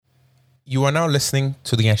You are now listening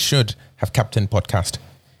to the I Should Have Captain podcast.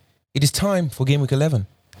 It is time for Game Week 11,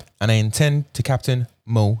 and I intend to captain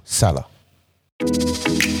Mo Salah.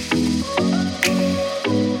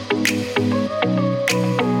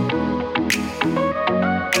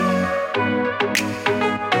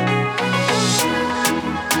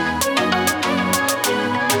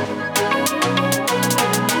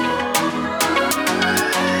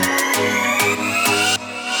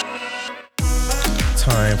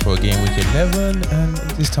 Time for Game Week 11, and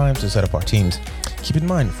it is time to set up our teams. Keep in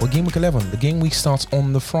mind, for Game Week 11, the game week starts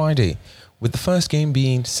on the Friday, with the first game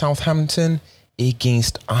being Southampton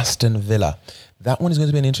against Aston Villa. That one is going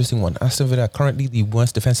to be an interesting one. Aston Villa are currently the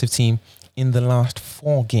worst defensive team in the last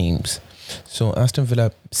 4 games. So Aston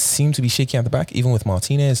Villa seem to be shaky at the back, even with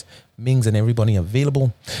Martinez, Mings and everybody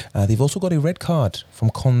available. They've also got a red card from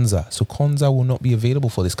Konza. So Konza will not be available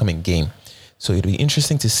for this coming game. So it'll be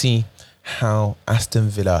interesting to see how Aston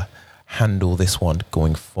Villa handle this one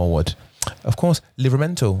going forward. Of course,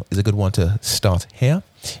 Livramento is a good one to start here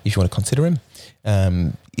if you want to consider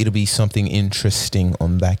him. It'll be something interesting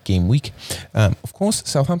on that game week. Of course,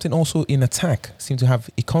 Southampton also in attack seem to have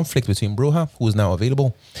a conflict between Broha, who is now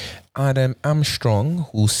available, Adam Armstrong,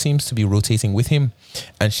 who seems to be rotating with him,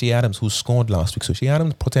 and Shea Adams, who scored last week. So Shea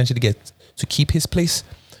Adams potentially gets to keep his place,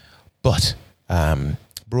 but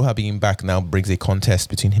Broha being back now brings a contest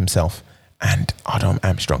between himself and Adam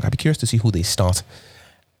Armstrong. I'd be curious to see who they start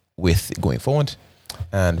with going forward,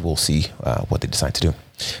 and we'll see what they decide to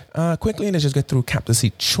do. Quickly, let's just get through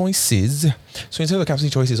captaincy choices. So in terms of captaincy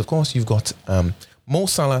choices, of course, you've got Mo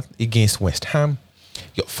Salah against West Ham.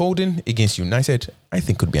 You've got Foden against United. I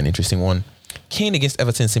think could be an interesting one. Kane against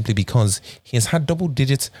Everton, simply because he has had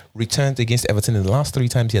double-digit returns against Everton in the last 3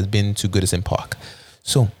 times he has been to Goodison Park.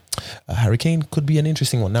 So Harry Kane could be an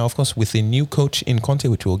interesting one. Now, of course, with a new coach in Conte,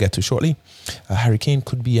 which we'll get to shortly, Harry Kane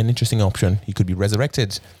could be an interesting option. He could be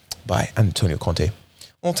resurrected by Antonio Conte.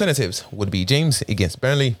 Alternatives would be James against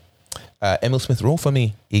Burnley, Emil Smith-Rowe for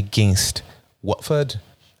me against Watford,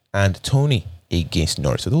 and Tony against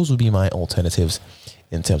Norwich. So those would be my alternatives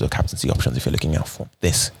in terms of captaincy options if you're looking out for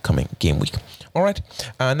this coming game week. All right,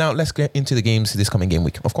 now let's get into the games this coming game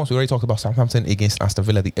week. Of course, we already talked about Southampton against Aston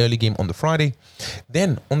Villa, the early game on the Friday.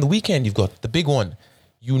 Then on the weekend, you've got the big one,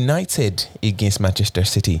 United against Manchester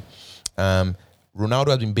City. Ronaldo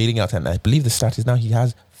has been bailing out, and I believe the stat is now he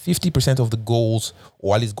has 50% of the goals,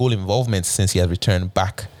 or at least goal involvement, since he has returned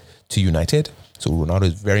back to United. So Ronaldo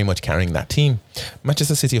is very much carrying that team.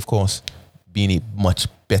 Manchester City, of course, being a much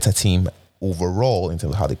better team overall in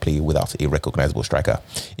terms of how they play without a recognizable striker.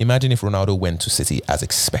 Imagine if Ronaldo went to City as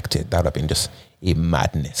expected. That would have been just a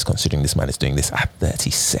madness, considering this man is doing this at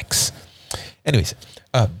 36. Anyways,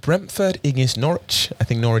 Brentford against Norwich. I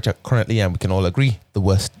think Norwich are currently, and we can all agree, the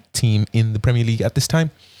worst team in the Premier League at this time.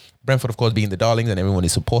 Brentford, of course, being the darlings, and everyone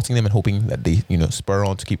is supporting them and hoping that they, spur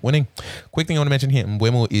on to keep winning. Quick thing I want to mention here,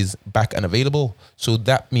 Mbeumo is back and available. So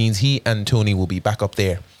that means he and Tony will be back up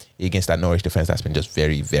there against that Norwich defense that's been just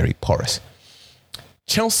very, very porous.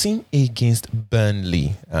 Chelsea against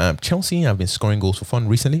Burnley. Chelsea have been scoring goals for fun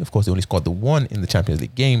recently. Of course, they only scored the 1 in the Champions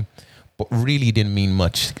League game, but really didn't mean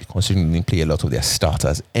much considering they didn't play a lot of their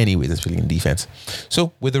starters anyways, especially in defense.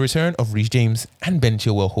 So with the return of Reece James and Ben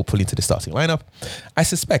Chilwell hopefully into the starting lineup, I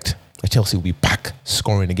suspect that Chelsea will be back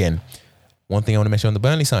scoring again. One thing I want to mention on the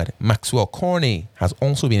Burnley side, Maxwell Cornet has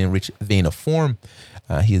also been in rich vein of form.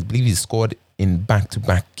 I believe he's scored in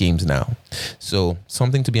back-to-back games now. So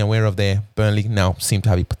something to be aware of there. Burnley now seem to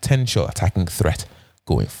have a potential attacking threat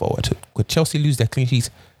going forward. Could Chelsea lose their clean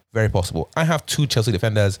sheet? Very possible. I have 2 Chelsea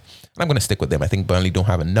defenders, and I'm going to stick with them. I think Burnley don't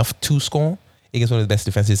have enough to score against one of the best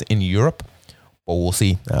defenses in Europe, but we'll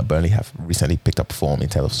see. Burnley have recently picked up form in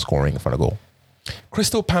terms of scoring in front of goal.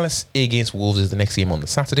 Crystal Palace against Wolves is the next game on the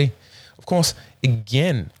Saturday. Of course,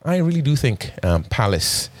 again, I really do think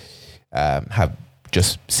Palace have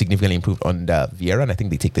just significantly improved under Vieira, and I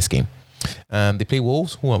think they take this game. They play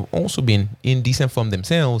Wolves, who have also been in decent form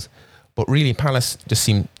themselves, but really Palace just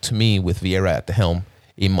seem to me, with Vieira at the helm,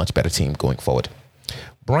 a much better team going forward.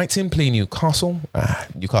 Brighton play Newcastle.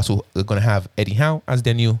 Newcastle are going to have Eddie Howe as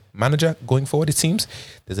their new manager going forward, it seems.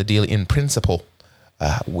 There's a deal in principle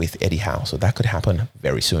with Eddie Howe, so that could happen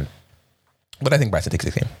very soon. But I think Brighton takes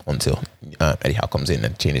this game until Eddie Howe comes in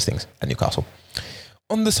and changes things at Newcastle.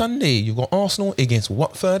 On the Sunday, you've got Arsenal against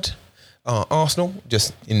Watford. Arsenal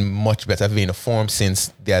just in much better vein of form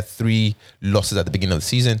since their 3 losses at the beginning of the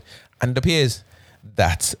season. And it appears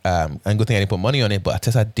that, and good thing I didn't put money on it, but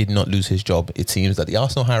Arteta did not lose his job. It seems that the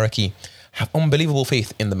Arsenal hierarchy have unbelievable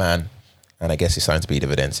faith in the man. And I guess it's starting to pay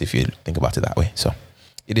dividends if you think about it that way. So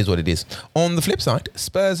it is what it is. On the flip side,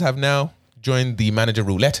 Spurs have now joined the manager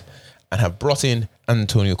roulette and have brought in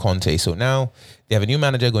Antonio Conte. So now they have a new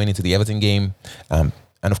manager going into the Everton game.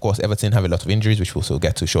 And of course, Everton have a lot of injuries, which we'll also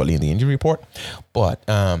get to shortly in the injury report. But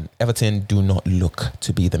Everton do not look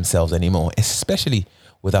to be themselves anymore, especially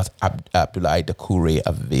without Abdoulaye Doucouré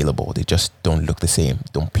available. They just don't look the same,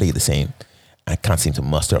 don't play the same. I can't seem to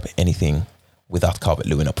muster up anything without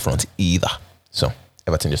Calvert-Lewin up front either. So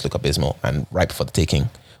Everton just look abysmal and ripe for the taking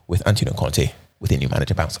with Antonio Conte with a new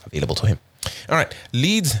manager bounce available to him. All right,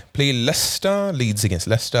 Leeds play Leicester. Leeds against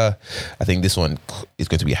Leicester. I think this one is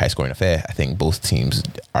going to be a high-scoring affair. I think both teams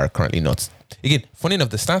are currently not... Again, funny enough,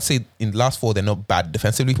 the stats say in the last four, they're not bad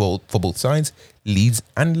defensively for both sides, Leeds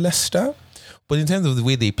and Leicester. But in terms of the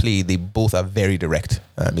way they play, they both are very direct.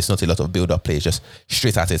 It's not a lot of build-up play, it's just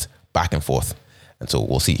straight at it, back and forth. And so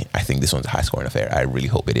we'll see. I think this one's a high-scoring affair. I really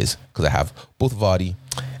hope it is, because I have both Vardy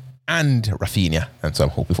and Rafinha, and so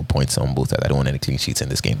I'm hoping for points on both sides. I don't want any clean sheets in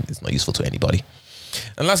this game. It's not useful to anybody.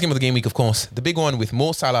 And last game of the game week, of course, the big one with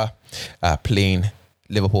Mo Salah playing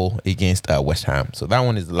Liverpool against West Ham. So that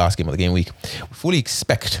one is the last game of the game week. We fully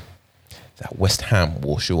expect that West Ham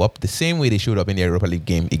will show up the same way they showed up in the Europa League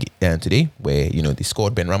game today, where, they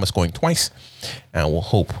scored, Ben Rama scoring twice, and we'll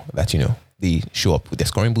hope that, they show up with their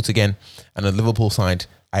scoring boots again. And on the Liverpool side,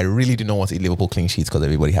 I really do not want a Liverpool clean sheets because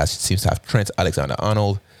everybody seems to have Trent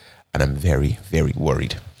Alexander-Arnold, and I'm very, very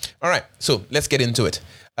worried. All right, so let's get into it.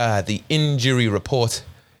 The injury report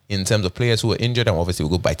in terms of players who are injured, and obviously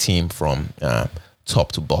we'll go by team from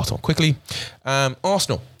top to bottom quickly.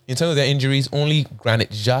 Arsenal, in terms of their injuries, only Granit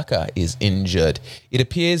Xhaka is injured. It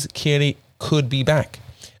appears Kearney could be back.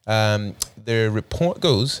 The report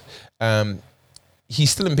goes,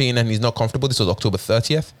 he's still in pain and he's not comfortable. This was October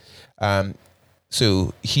 30th.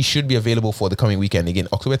 So he should be available for the coming weekend. Again,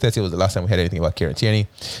 October 30th was the last time we heard anything about Kieran Tierney.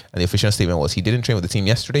 And the official statement was he didn't train with the team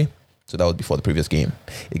yesterday. So that was before the previous game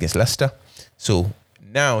against Leicester. So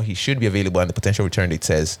now he should be available, and the potential return date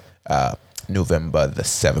says November the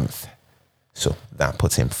 7th. So that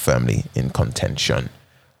puts him firmly in contention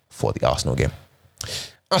for the Arsenal game.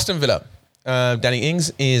 Aston Villa. Danny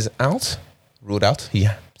Ings is out, ruled out. He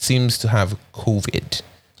seems to have COVID.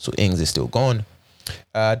 So Ings is still gone.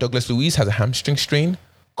 Douglas Luiz has a hamstring strain.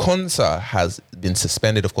 Konsa has been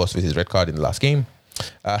suspended, of course, with his red card in the last game.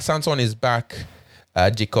 Sanson is back.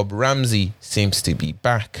 Jacob Ramsey seems to be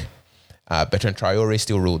back. Bertrand Traore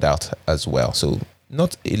still ruled out as well. So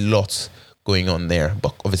not a lot going on there,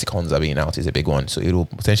 but obviously Konsa being out is a big one. So it will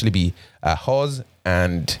potentially be Hawes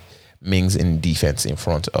and Mings in defense in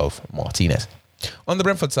front of Martinez. On the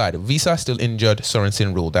Brentford side, Visa still injured.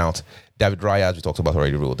 Sorensen ruled out. David Raya, as we talked about,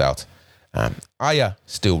 already ruled out. Aya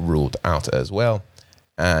still ruled out as well.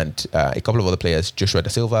 And a couple of other players, Joshua Da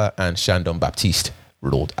Silva and Shandon Baptiste,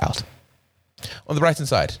 ruled out. On the Brighton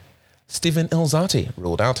side, Steven Elzate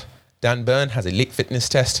ruled out. Dan Burn has a late fitness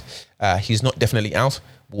test. He's not definitely out.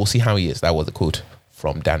 We'll see how he is. That was a quote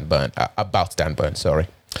from Dan Burn, about Dan Burn, sorry.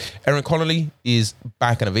 Aaron Connolly is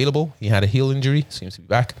back and available. He had a heel injury, seems to be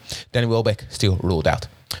back. Danny Welbeck still ruled out.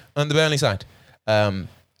 On the Burnley side, Aaron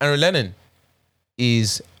Lennon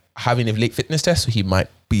is having a late fitness test, so he might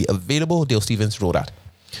be available. Dale Stevens ruled out.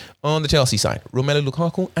 On the Chelsea side, Romelu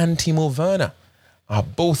Lukaku and Timo Werner are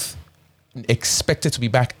both expected to be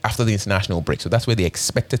back after the international break. So that's where they're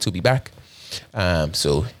expected to be back.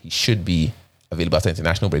 So he should be available after the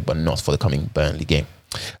international break, but not for the coming Burnley game.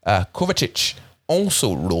 Kovacic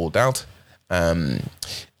also ruled out. And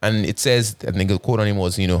it says, I think the quote on him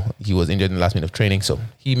was, he was injured in the last minute of training, so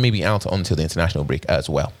he may be out until the international break as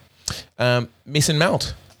well. Mason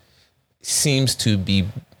Mount seems to be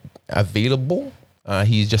available.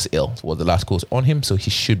 He's just ill, was the last quote on him, so he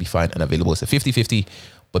should be fine and available. It's a 50-50,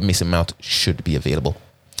 but Mason Mount should be available.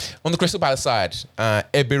 On the Crystal Palace side,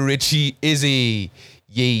 Eberechi Eze,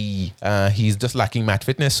 yay. He's just lacking match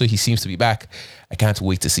fitness, so he seems to be back. I can't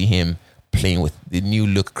wait to see him playing with the new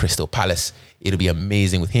look Crystal Palace. It'll be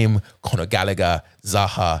amazing with him, Conor Gallagher,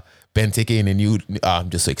 Zaha, Benteke in a new... I'm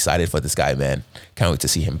just so excited for this guy, man. Can't wait to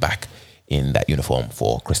see him back in that uniform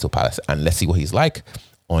for Crystal Palace. And let's see what he's like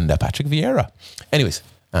under Patrick Vieira. Anyways,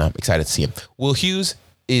 excited to see him. Will Hughes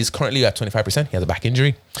is currently at 25%. He has a back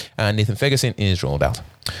injury. And Nathan Ferguson is ruled out.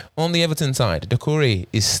 On the Everton side, Doucouré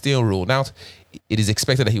is still ruled out. It is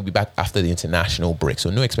expected that he'll be back after the international break. So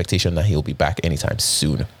no expectation that he'll be back anytime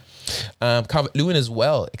soon. Calvert-Lewin as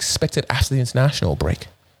well, expected after the international break.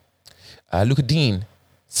 Luca Dean,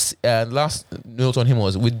 last note on him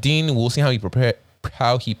was, with Dean, we'll see how he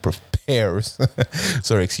prepares.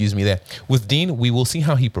 Sorry, excuse me there. With Dean, we will see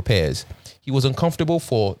how he prepares. He was uncomfortable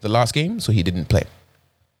for the last game, so he didn't play.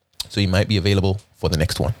 So he might be available for the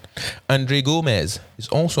next one. Andre Gomez is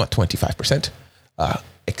also at 25%.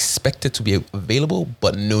 expected to be available,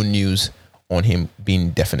 but no news on him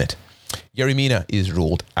being definite. Yerry Mina is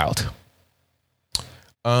ruled out.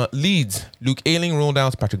 Leeds, Luke Ayling ruled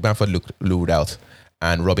out, Patrick Bamford ruled out,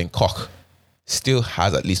 and Robin Koch still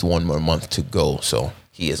has at least one more month to go, so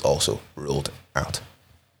he is also ruled out.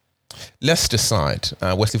 Leicester side,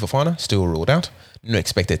 Wesley Fofana still ruled out, no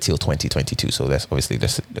expected till 2022, so let's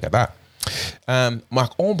look at that.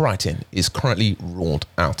 Mark Albrighton is currently ruled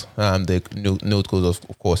out. The note goes,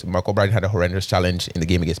 of course, Mark Albrighton had a horrendous challenge in the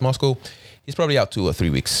game against Moscow. He's probably out 2 or 3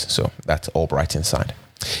 weeks, so that's Albrighton's side.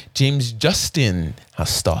 James Justin has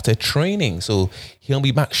started training, so he'll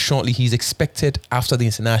be back shortly. He's expected after the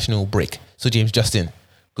international break. So James Justin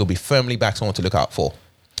will be firmly back, someone to look out for.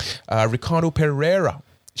 Ricardo Pereira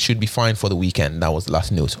should be fine for the weekend. That was the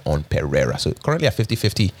last note on Pereira. So currently at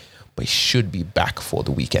 50-50, but he should be back for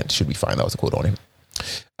the weekend. Should be fine. That was the quote on him.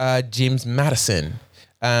 James Maddison.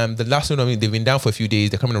 The last note, they've been down for a few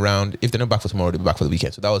days. They're coming around. If they're not back for tomorrow, they'll be back for the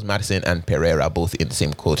weekend. So that was Maddison and Pereira, both in the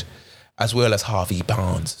same quote, as well as Harvey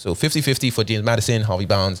Barnes. So 50-50 for James Maddison, Harvey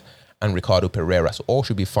Barnes, and Ricardo Pereira. So all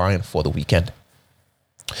should be fine for the weekend.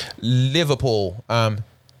 Liverpool,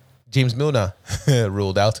 James Milner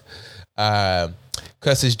ruled out.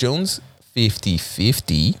 Curtis Jones,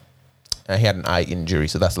 50-50. He had an eye injury,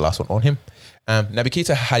 so that's the last one on him. Naby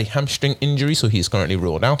Keita had a hamstring injury, so he's currently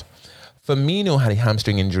ruled out. Firmino had a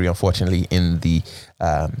hamstring injury, unfortunately, in the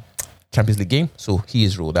Champions League game, so he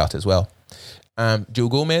is ruled out as well. Joe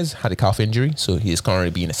Gomez had a calf injury, so he is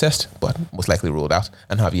currently being assessed, but most likely ruled out.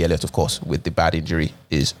 And Javi Elliott, of course, with the bad injury,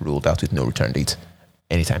 is ruled out with no return date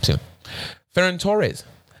anytime soon. Ferran Torres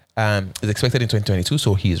is expected in 2022,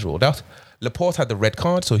 so he is ruled out. Laporte had the red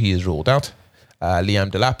card, so he is ruled out. Liam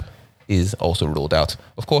Delap is also ruled out.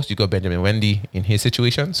 Of course, you got Benjamin Mendy in his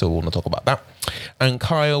situation, so we'll not talk about that. And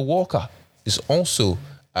Kyle Walker is also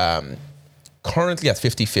currently at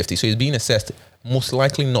 50-50, so he's being assessed most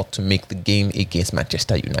likely not to make the game against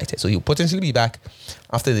Manchester United. So he'll potentially be back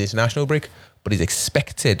after the international break, but he's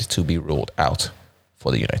expected to be ruled out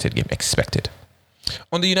for the United game. Expected.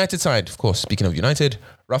 On the United side, of course, speaking of United,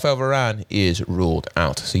 Rafael Varane is ruled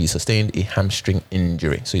out. So he sustained a hamstring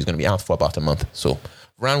injury. So he's going to be out for about a month. So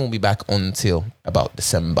Varane won't be back until about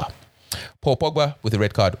December. Paul Pogba, with a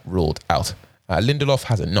red card, ruled out. Lindelof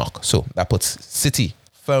has a knock. So that puts City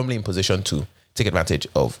firmly in position to take advantage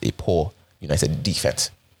of a poor United defense.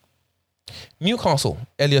 Newcastle,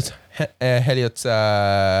 Elliot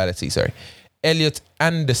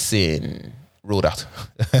Anderson ruled out.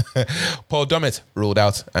 Paul Dummett ruled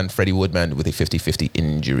out, and Freddie Woodman with a 50-50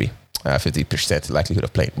 injury. 50% likelihood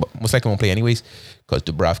of playing, but most likely won't play anyways because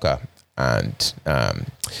Dubravka and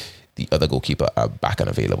the other goalkeeper are back and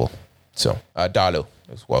available. So Darlow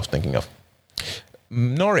is what I was thinking of.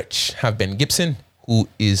 Norwich have Ben Gibson, who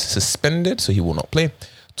is suspended, so he will not play.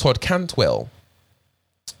 Todd Cantwell,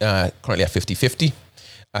 currently at 50-50.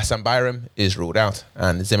 Sam Byram is ruled out,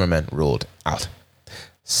 and Zimmerman ruled out.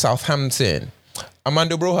 Southampton,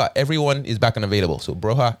 Armando Broja, everyone is back and available. So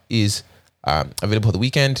Broja is available for the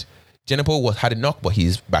weekend. Jenepo had a knock, but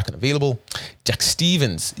he's back and available. Jack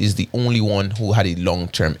Stevens is the only one who had a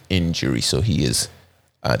long-term injury, so he is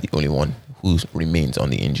the only one who remains on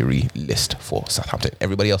the injury list for Southampton.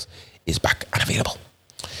 Everybody else is back and available.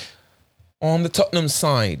 On the Tottenham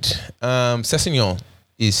side, Sessegnon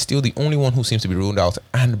is still the only one who seems to be ruled out,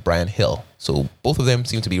 and Brian Hill. So both of them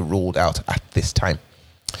seem to be ruled out at this time.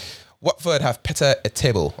 Watford have Peter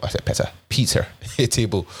Etebo,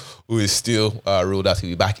 who is still ruled out. He'll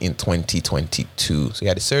be back in 2022. So he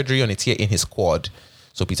had a surgery on a tear in his quad.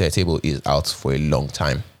 So Peter Etebo is out for a long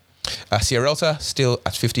time. Sierralta still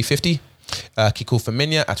at 50-50. Kiko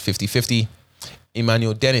Femenia at 50-50.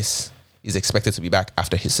 Emmanuel Dennis is expected to be back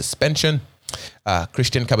after his suspension.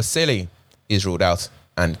 Christian Kabasele is ruled out,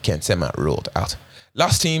 and Ken Sema ruled out.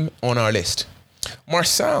 Last team on our list.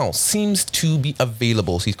 Marçal seems to be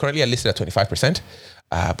available. So he's currently listed at 25%,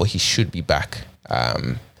 but he should be back.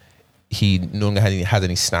 He no longer has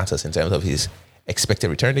any status in terms of his expected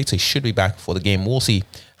return date, so he should be back for the game. We'll see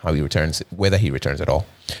how he returns, whether he returns at all.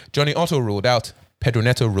 Johnny Otto ruled out. Pedro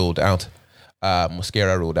Neto ruled out.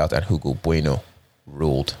 Mosquera ruled out, and Hugo Bueno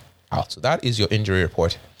ruled out. So that is your injury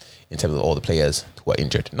report in terms of all the players who are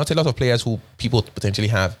injured. Not a lot of players who people potentially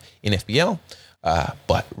have in FPL,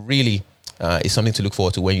 but really it's something to look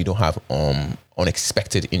forward to when you don't have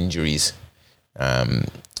unexpected injuries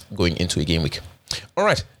going into a game week. All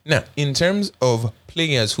right. Now, in terms of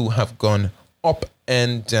players who have gone up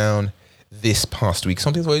and down this past week,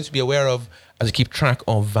 something for you to be aware of as you keep track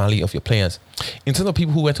of value of your players. In terms of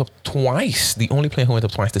people who went up twice, the only player who went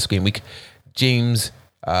up twice this game week, James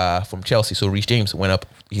from Chelsea. So Reece James went up.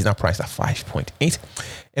 He's now priced at 5.8.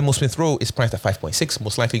 Emil Smith Rowe is priced at 5.6,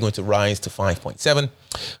 most likely going to rise to 5.7.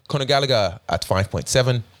 Conor Gallagher at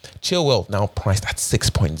 5.7. Chilwell now priced at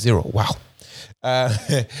 6.0. Wow.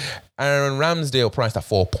 Aaron Ramsdale priced at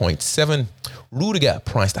 4.7. Rudiger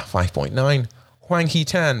priced at 5.9. Hwang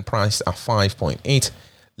Hee-chan priced at 5.8.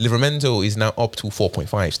 Livramento is now up to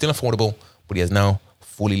 4.5. Still affordable, but he has now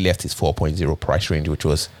fully left his 4.0 price range, which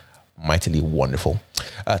was mightily wonderful.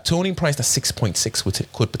 Tony priced at 6.6, which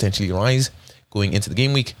could potentially rise going into the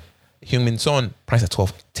game week. Heung-min Son priced at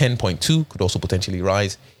 10.2, could also potentially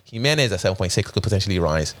rise. Jimenez at 7.6 could potentially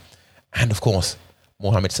rise. And of course,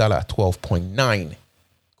 Mohamed Salah at 12.9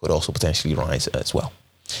 could also potentially rise as well.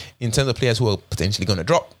 In terms of players who are potentially going to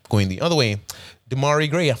drop, going the other way, Demarai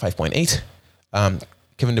Gray at 5.8,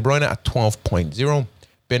 Kevin De Bruyne at 12.0,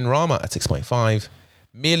 Ben Rama at 6.5,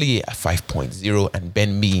 Melia at 5.0, and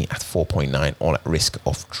Ben Mee at 4.9, all at risk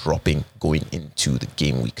of dropping going into the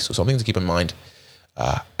game week. So something to keep in mind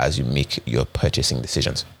as you make your purchasing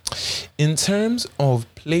decisions. In terms of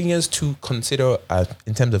players to consider,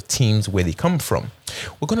 in terms of teams where they come from,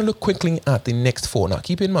 we're going to look quickly at the next four. Now,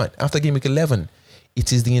 keep in mind, after game week 11,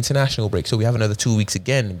 it is the international break. So we have another 2 weeks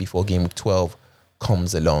again before game week 12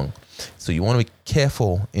 comes along. So you want to be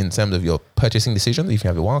careful in terms of your purchasing decisions. If you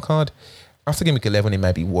have a wild card, after game week 11, it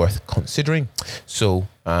might be worth considering. So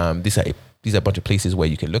these are a bunch of places where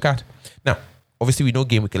you can look at. Now, obviously, we know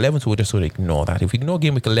game week 11, so we'll just sort of ignore that. If we ignore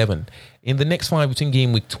game week 11, in the next 5 between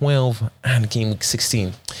game week 12 and game week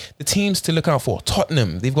 16, the teams to look out for: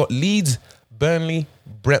 Tottenham, they've got Leeds, Burnley,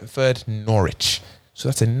 Brentford, Norwich. So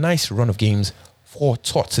that's a nice run of games for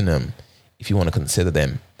Tottenham if you want to consider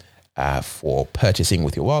them for purchasing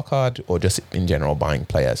with your wildcard or just in general buying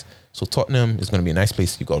players. So Tottenham is going to be a nice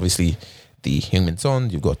place. You've got obviously the Heung-min Son,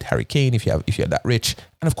 you've got Harry Kane if you're that rich,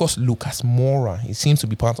 and of course Lucas Moura. He seems to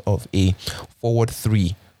be part of a forward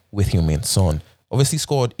three with Heung-min Son. Obviously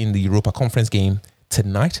scored in the Europa Conference game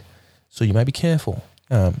tonight, so you might be careful.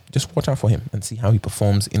 Just watch out for him and see how he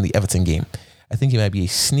performs in the Everton game. I think he might be a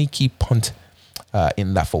sneaky punt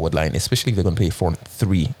in that forward line, especially if they're going to play front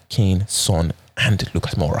three: Kane, Son, and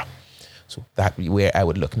Lucas Moura. So that would be where I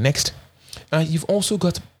would look next. You've also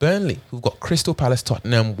got Burnley, who've got Crystal Palace,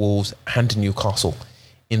 Tottenham, Wolves, and Newcastle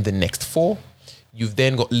in the next four. You've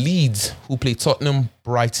then got Leeds, who play Tottenham,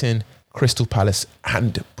 Brighton, Crystal Palace,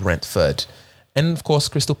 and Brentford. And of course,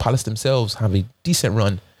 Crystal Palace themselves have a decent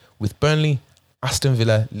run with Burnley, Aston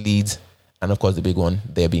Villa, Leeds, and of course the big one,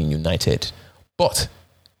 they're being United. But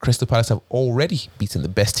Crystal Palace have already beaten the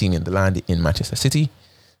best team in the land in Manchester City,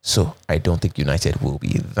 so I don't think United will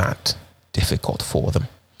be that difficult for them.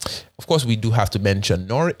 Of course, we do have to mention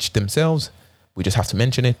Norwich themselves. We just have to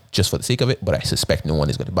mention it just for the sake of it, but I suspect no one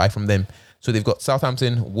is going to buy from them. So they've got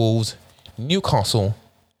Southampton, Wolves, Newcastle,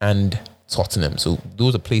 and Tottenham. So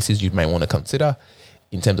those are places you might want to consider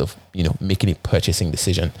in terms of, making a purchasing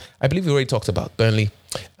decision. I believe we already talked about Burnley,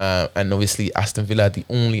 and obviously Aston Villa, the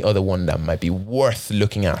only other one that might be worth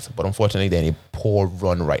looking at. But unfortunately, they're in a poor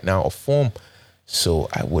run right now of form, so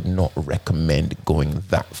I would not recommend going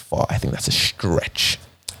that far. I think that's a stretch,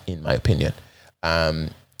 in my opinion.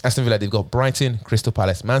 Aston Villa, they've got Brighton, Crystal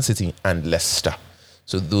Palace, Man City, and Leicester.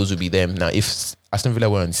 So those would be them. Now, if Aston Villa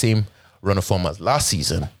were in the same run of form as last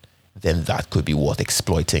season, then that could be worth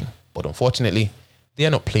exploiting. But unfortunately, they are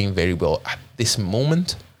not playing very well at this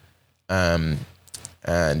moment. And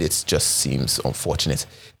it just seems unfortunate.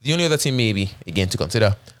 The only other team maybe, again, to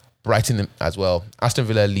consider, Brighton as well, Aston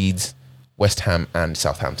Villa, Leeds, West Ham, and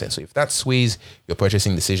Southampton. So if that sways your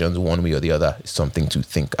purchasing decisions one way or the other, it's something to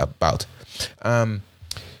think about.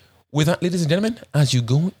 With that, ladies and gentlemen, as you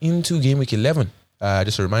go into game week 11,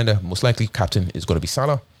 just a reminder, most likely captain is going to be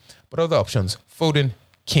Salah, but other options: Foden,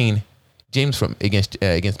 Kane, James against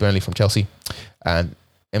Burnley from Chelsea, and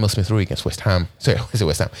Emil Smith Rowe against West Ham. Sorry, is it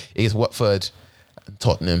West Ham? Against Watford, and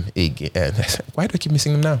Tottenham. Why do I keep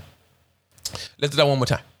missing them now? Let's do that one more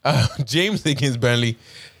time. James against Burnley,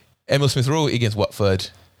 Emil Smith Rowe against Watford,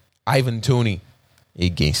 Ivan Toney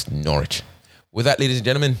against Norwich. With that, ladies and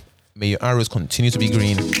gentlemen, may your arrows continue to be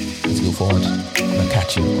green. Let's go forward, and I'll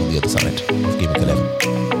catch you on the other side of Game Week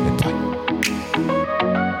 11. Goodbye.